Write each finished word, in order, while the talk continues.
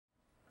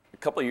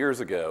couple of years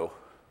ago,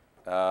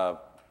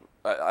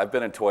 I've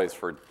been in toys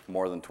for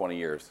more than 20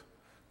 years.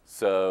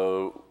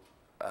 So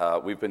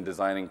we've been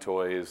designing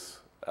toys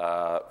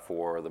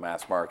for the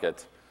mass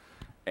market.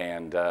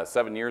 And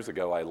 7 years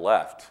ago, I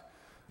left,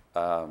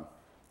 a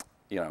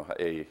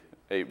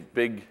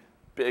big,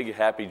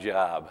 happy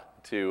job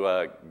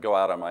to go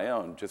out on my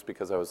own just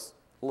because I was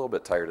a little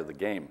bit tired of the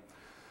game.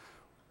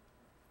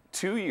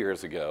 2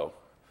 years ago,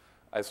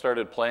 I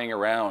started playing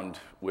around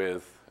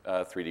with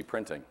 3D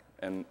printing.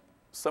 And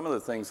some of the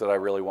things that I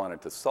really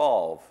wanted to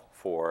solve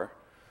for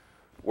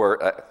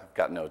were, I've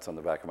got notes on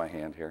the back of my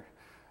hand here.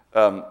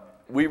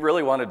 We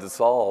really wanted to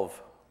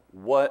solve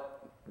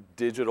what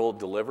digital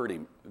delivery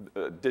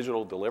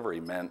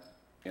meant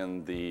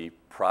in the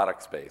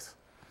product space.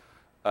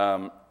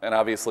 And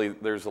obviously,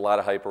 there's a lot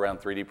of hype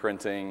around 3D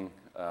printing,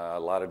 a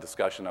lot of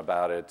discussion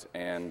about it,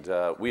 and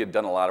we had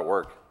done a lot of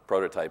work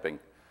prototyping,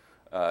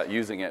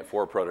 using it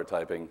for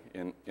prototyping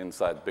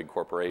inside big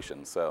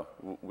corporations. So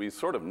we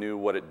sort of knew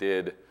what it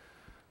did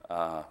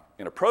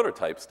in a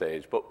prototype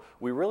stage, but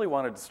we really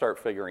wanted to start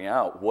figuring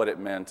out what it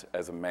meant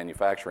as a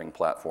manufacturing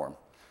platform.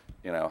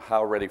 You know,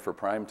 how ready for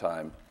prime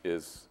time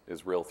is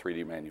real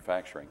 3D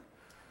manufacturing.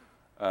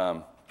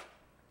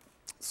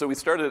 So we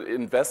started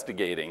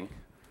investigating,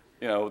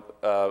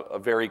 a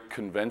very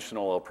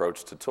conventional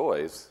approach to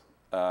toys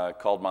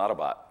called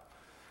Modibot.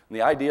 And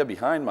the idea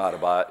behind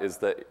Modibot is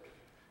that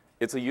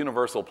it's a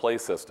universal play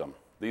system.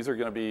 These are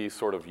going to be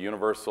sort of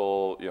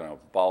universal,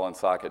 ball and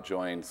socket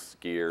joints,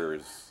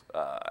 gears,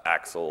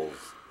 axles.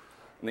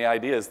 And the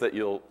idea is that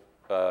you'll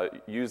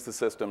use the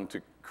system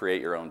to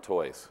create your own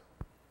toys.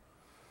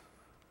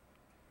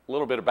 A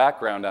little bit of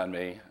background on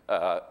me.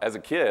 As a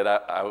kid,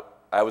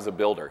 I was a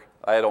builder.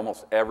 I had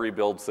almost every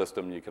build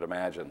system you could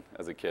imagine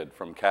as a kid,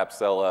 from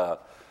Capsella,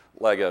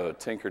 Lego,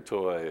 Tinker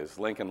Toys,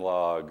 Lincoln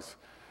Logs.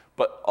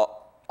 But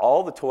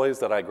all the toys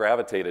that I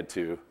gravitated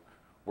to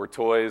were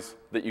toys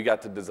that you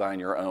got to design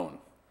your own.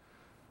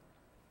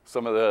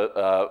 Some of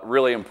the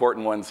really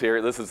important ones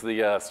here, this is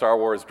the Star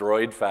Wars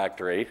Droid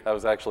Factory. I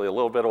was actually a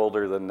little bit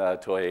older than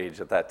toy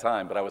age at that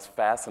time, but I was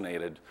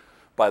fascinated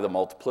by the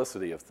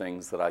multiplicity of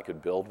things that I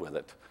could build with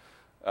it.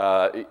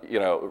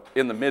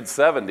 In the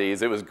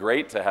mid-'70s, it was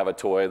great to have a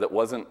toy that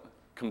wasn't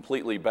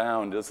completely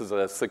bound. This is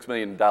a $6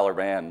 million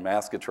man,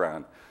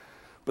 Maskatron.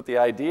 But the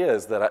idea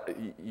is that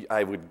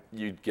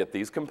you'd get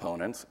these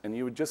components, and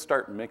you would just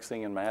start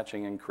mixing and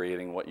matching and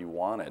creating what you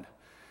wanted.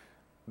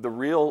 The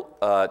real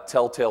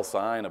telltale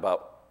sign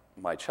about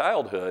my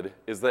childhood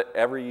is that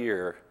every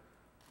year,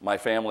 my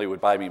family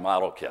would buy me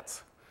model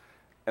kits.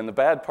 And the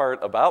bad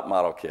part about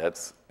model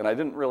kits, and I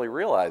didn't really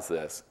realize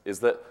this, is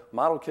that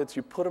model kits,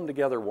 you put them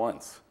together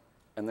once,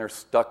 and they're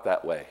stuck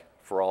that way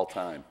for all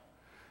time.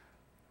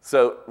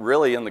 So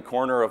really, in the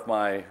corner of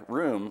my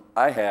room,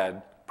 I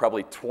had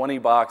probably 20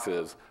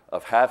 boxes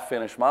of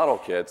half-finished model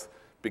kits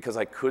because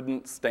I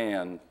couldn't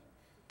stand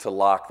to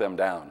lock them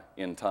down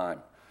in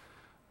time.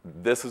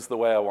 This is the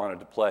way I wanted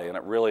to play, and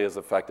it really has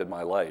affected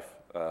my life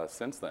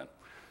since then.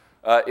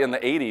 In the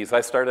 80s,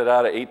 I started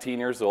out at 18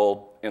 years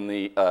old in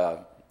the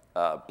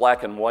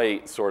black and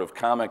white sort of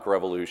comic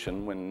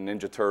revolution when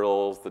Ninja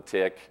Turtles, The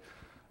Tick,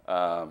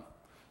 in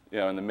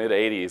the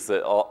mid-'80s,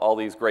 that all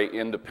these great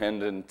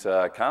independent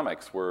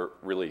comics were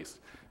released.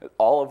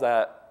 All of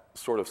that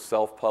sort of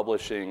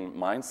self-publishing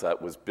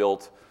mindset was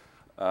built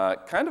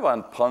kind of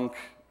on punk,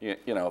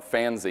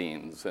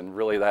 fanzines, and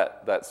really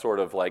that sort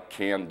of like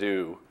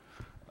can-do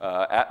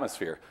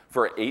atmosphere.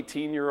 For an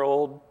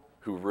 18-year-old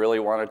who really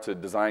wanted to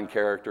design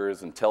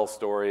characters and tell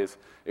stories,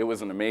 it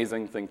was an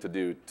amazing thing to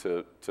do,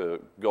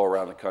 to go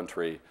around the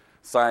country,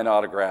 sign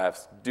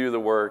autographs, do the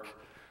work.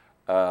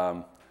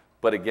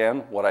 But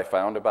again, what I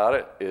found about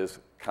it is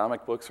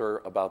comic books are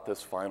about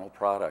this final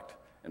product.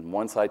 And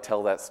once I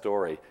tell that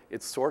story,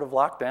 it's sort of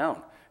locked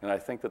down. And I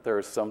think that there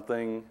is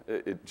something,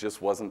 it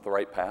just wasn't the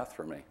right path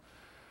for me.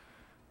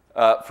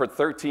 For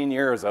 13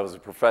 years, I was a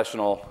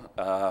professional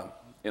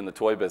in the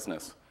toy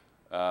business.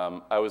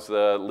 I was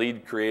the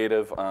lead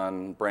creative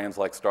on brands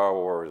like Star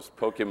Wars,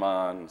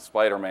 Pokemon,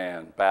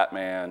 Spider-Man,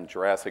 Batman,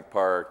 Jurassic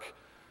Park.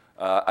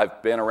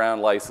 I've been around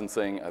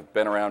licensing, I've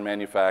been around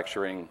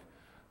manufacturing,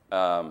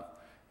 and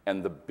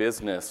the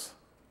business,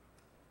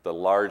 the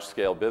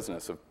large-scale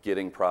business of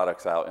getting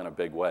products out in a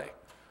big way.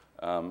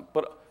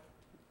 But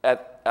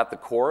at the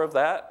core of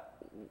that,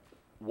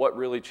 what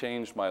really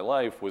changed my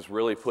life was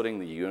really putting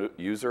the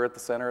user at the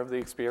center of the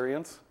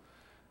experience.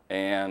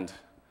 And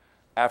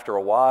after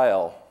a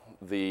while,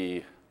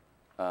 the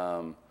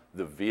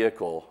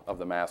vehicle of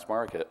the mass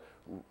market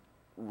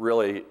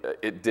really,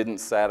 it didn't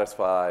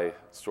satisfy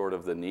sort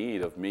of the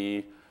need of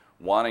me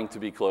wanting to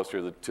be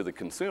closer to the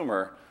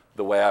consumer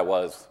the way I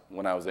was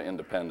when I was an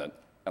independent.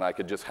 And I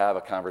could just have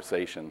a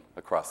conversation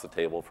across the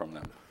table from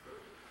them.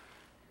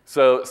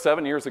 So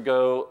 7 years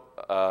ago,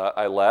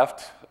 I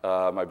left.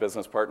 My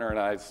business partner and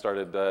I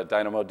started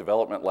Dynamo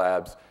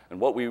DevLabs. And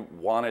what we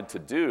wanted to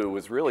do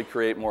was really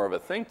create more of a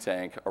think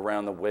tank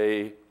around the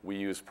way we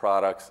use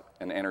products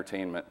and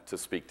entertainment to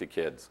speak to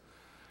kids.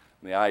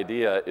 And the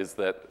idea is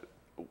that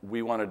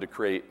we wanted to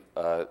create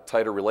a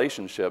tighter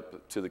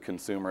relationship to the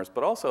consumers,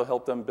 but also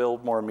help them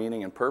build more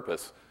meaning and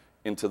purpose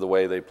into the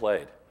way they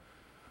played.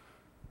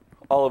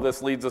 All of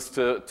this leads us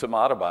to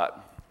Modibot.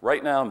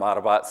 Right now,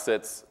 Modibot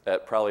sits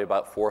at probably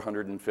about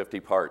 450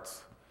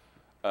 parts.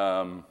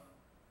 All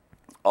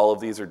of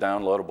these are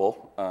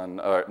downloadable,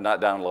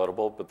 not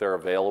downloadable, but they're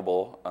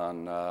available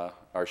on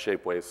our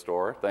Shapeways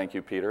store. Thank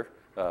you, Peter,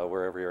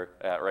 wherever you're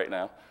at right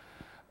now.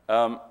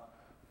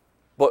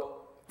 But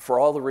for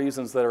all the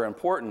reasons that are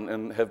important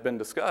and have been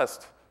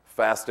discussed,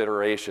 fast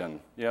iteration.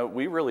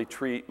 We really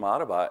treat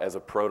Modibot as a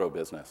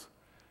proto-business.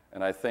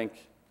 And I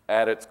think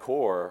at its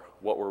core,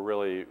 what we're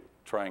really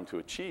trying to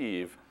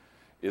achieve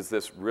is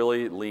this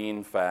really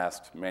lean,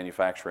 fast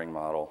manufacturing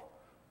model.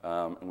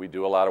 And we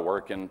do a lot of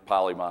work in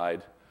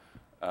polymide.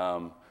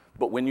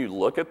 But when you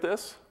look at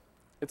this,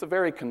 it's a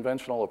very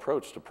conventional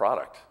approach to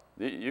product.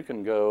 You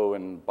can go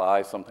and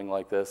buy something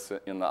like this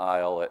in the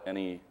aisle at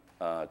any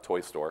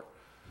toy store.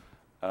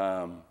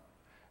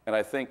 And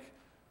I think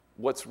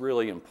what's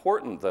really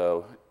important,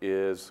 though,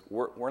 is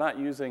we're not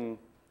using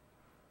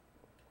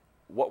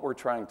what we're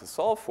trying to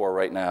solve for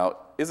right now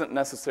isn't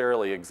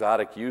necessarily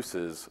exotic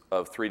uses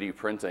of 3D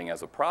printing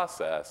as a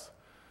process.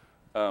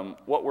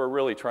 What we're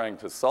really trying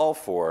to solve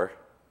for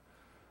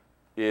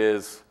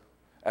is,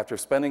 after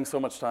spending so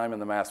much time in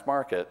the mass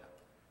market,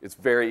 it's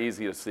very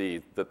easy to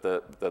see that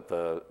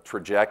the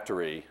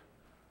trajectory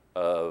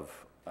of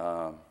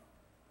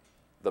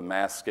the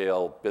mass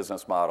scale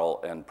business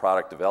model and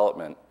product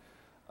development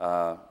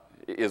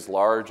is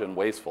large and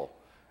wasteful.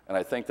 And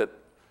I think that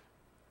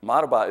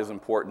Modibot is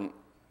important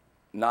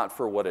not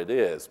for what it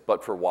is,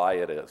 but for why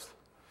it is.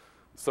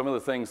 Some of the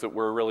things that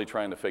we're really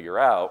trying to figure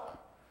out,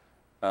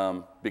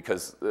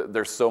 because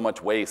there's so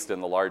much waste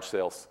in the large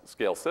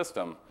scale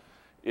system,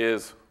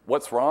 is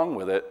what's wrong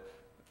with it?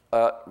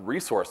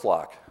 Resource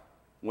lock.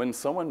 When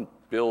someone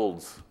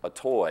builds a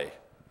toy,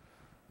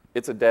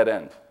 it's a dead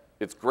end.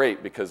 It's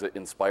great because it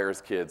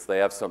inspires kids. They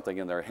have something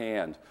in their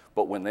hand.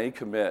 But when they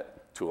commit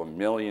to 1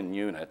 million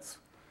units,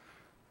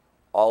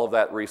 all of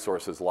that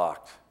resource is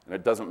locked. And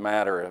it doesn't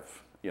matter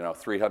if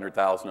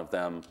 300,000 of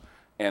them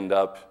end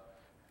up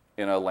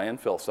in a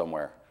landfill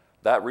somewhere.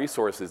 That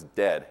resource is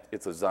dead.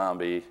 It's a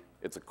zombie.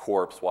 It's a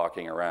corpse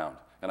walking around.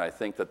 And I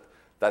think that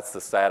that's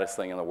the saddest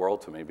thing in the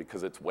world to me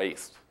because it's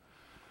waste.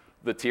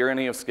 The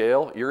tyranny of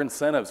scale, your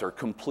incentives are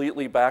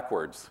completely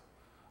backwards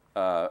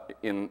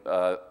in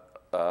the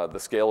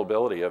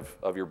scalability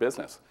of your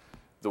business.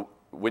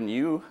 When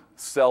you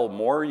sell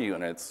more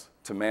units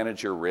to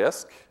manage your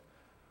risk,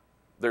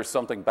 there's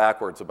something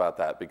backwards about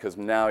that because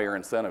now your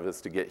incentive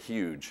is to get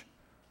huge.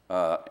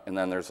 And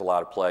then there's a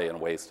lot of play and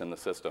waste in the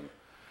system.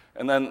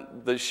 And then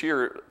the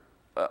sheer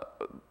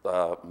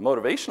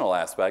motivational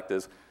aspect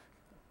is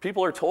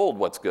people are told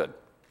what's good.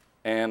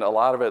 And a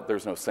lot of it,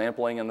 there's no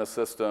sampling in the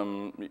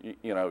system.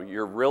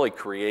 You're really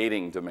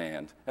creating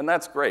demand. And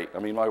that's great. I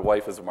mean, my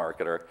wife is a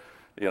marketer,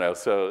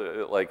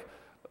 so like,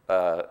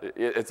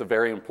 it's a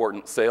very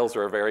important, sales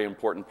are a very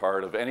important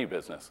part of any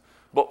business.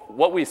 But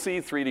what we see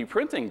 3D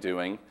printing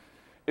doing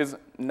is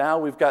now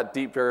we've got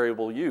deep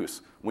variable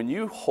use. When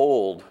you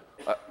hold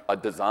a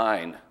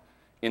design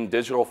in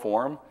digital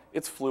form,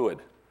 it's fluid.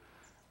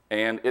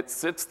 And it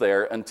sits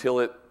there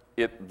until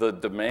the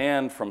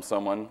demand from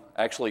someone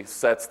actually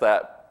sets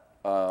that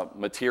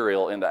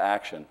material into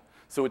action.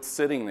 So it's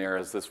sitting there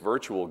as this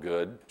virtual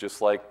good,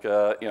 just like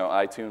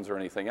iTunes or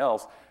anything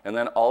else, and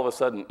then all of a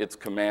sudden it's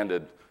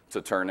commanded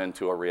to turn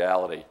into a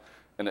reality.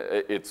 And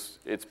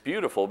it's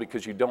beautiful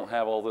because you don't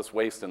have all this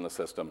waste in the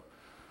system.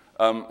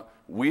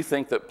 We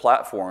think that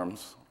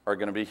platforms are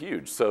going to be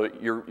huge. So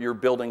you're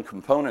building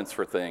components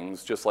for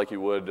things just like you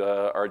would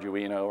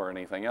Arduino or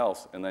anything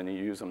else, and then you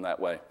use them that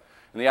way.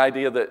 And the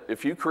idea that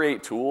if you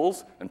create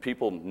tools and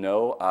people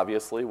know,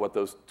 obviously, what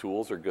those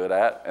tools are good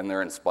at, and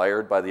they're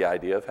inspired by the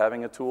idea of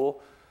having a tool,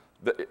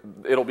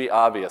 it'll be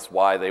obvious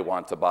why they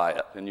want to buy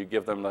it, and you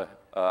give them the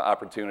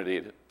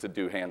opportunity to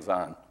do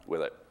hands-on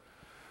with it.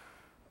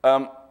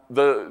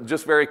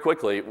 Just very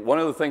quickly, one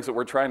of the things that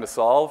we're trying to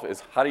solve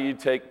is how do you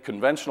take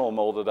conventional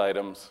molded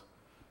items,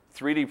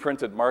 3D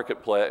printed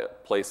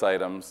marketplace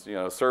items,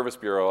 service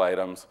bureau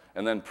items,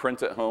 and then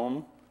print at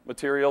home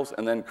materials,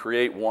 and then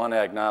create one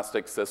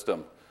agnostic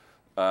system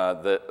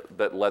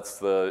that lets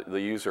the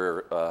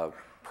user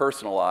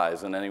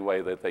personalize in any way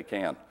that they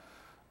can.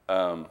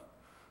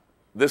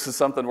 This is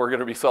something we're going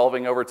to be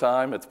solving over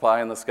time. It's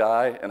pie in the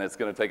sky, and it's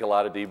going to take a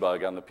lot of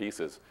debug on the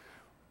pieces.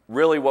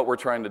 Really what we're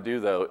trying to do,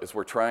 though, is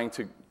we're trying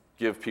to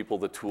give people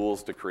the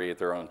tools to create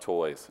their own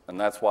toys. And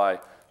that's why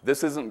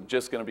this isn't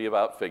just going to be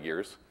about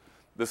figures.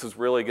 This is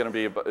really going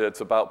to be,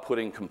 it's about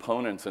putting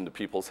components into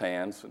people's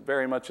hands,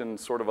 very much in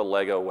sort of a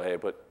Lego way,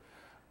 but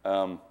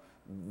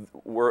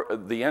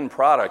the end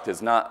product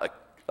is not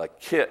a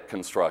kit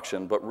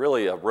construction, but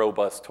really a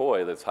robust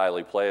toy that's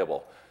highly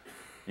playable.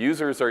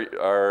 Users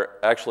are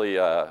actually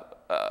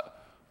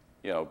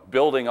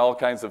building all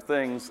kinds of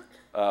things,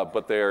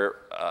 but they're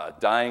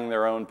dyeing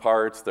their own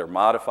parts, they're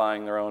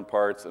modifying their own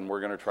parts, and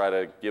we're going to try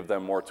to give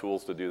them more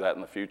tools to do that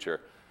in the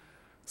future.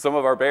 Some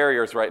of our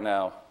barriers right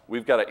now,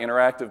 We've got an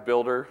interactive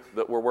builder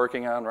that we're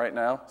working on right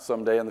now.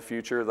 Someday in the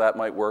future, that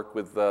might work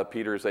with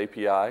Peter's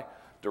API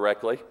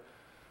directly.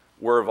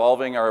 We're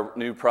evolving our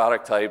new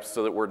product types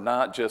so that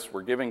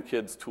we're giving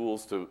kids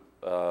tools to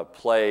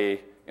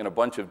play in a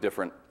bunch of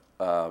different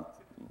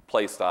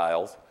play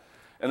styles.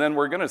 And then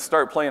we're going to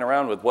start playing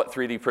around with what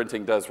 3D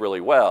printing does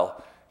really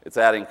well. It's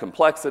adding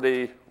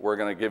complexity. We're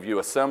going to give you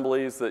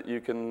assemblies that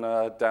you can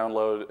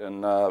download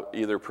and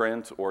either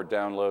print or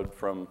download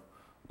from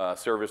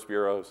service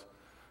bureaus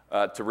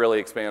to really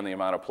expand the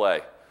amount of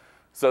play.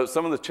 So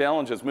some of the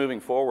challenges moving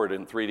forward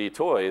in 3D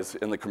toys,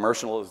 in the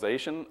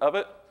commercialization of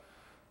it,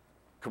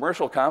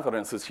 commercial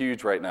confidence is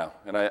huge right now.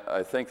 And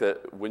I think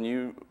that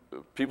when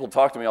people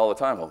talk to me all the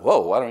time, well,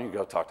 whoa, why don't you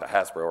go talk to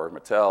Hasbro or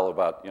Mattel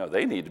about,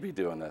 they need to be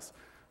doing this.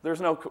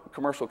 There's no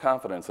commercial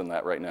confidence in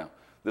that right now.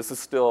 This is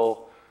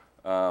still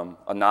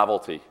a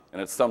novelty,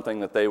 and it's something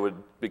that they would,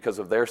 because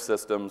of their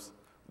systems,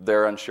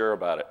 they're unsure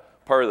about it.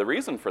 Part of the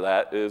reason for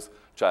that is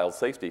child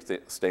safety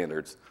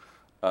standards.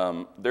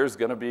 There's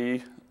going to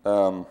be,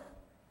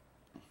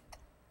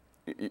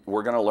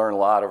 we're going to learn a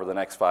lot over the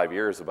next 5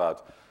 years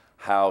about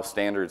how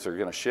standards are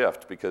going to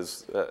shift,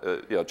 because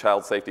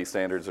child safety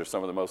standards are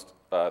some of the most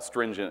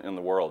stringent in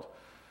the world.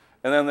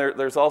 And then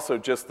there's also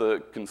just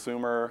the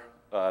consumer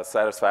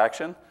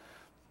satisfaction.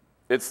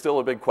 It's still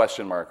a big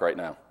question mark right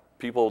now.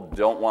 People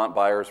don't want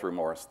buyer's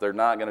remorse. They're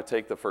not going to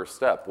take the first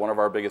step. One of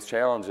our biggest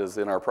challenges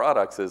in our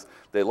products is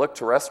they look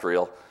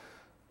terrestrial,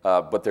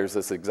 but there's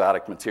this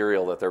exotic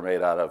material that they're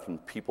made out of,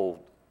 and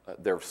people,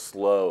 they're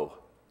slow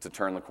to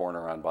turn the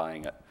corner on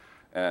buying it.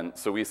 And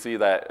so we see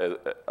that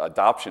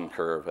adoption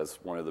curve as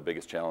one of the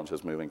biggest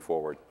challenges moving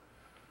forward.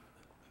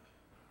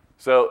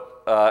 So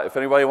if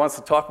anybody wants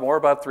to talk more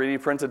about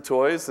 3D printed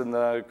toys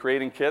and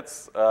creating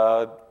kits,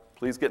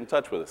 please get in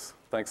touch with us.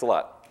 Thanks a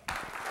lot.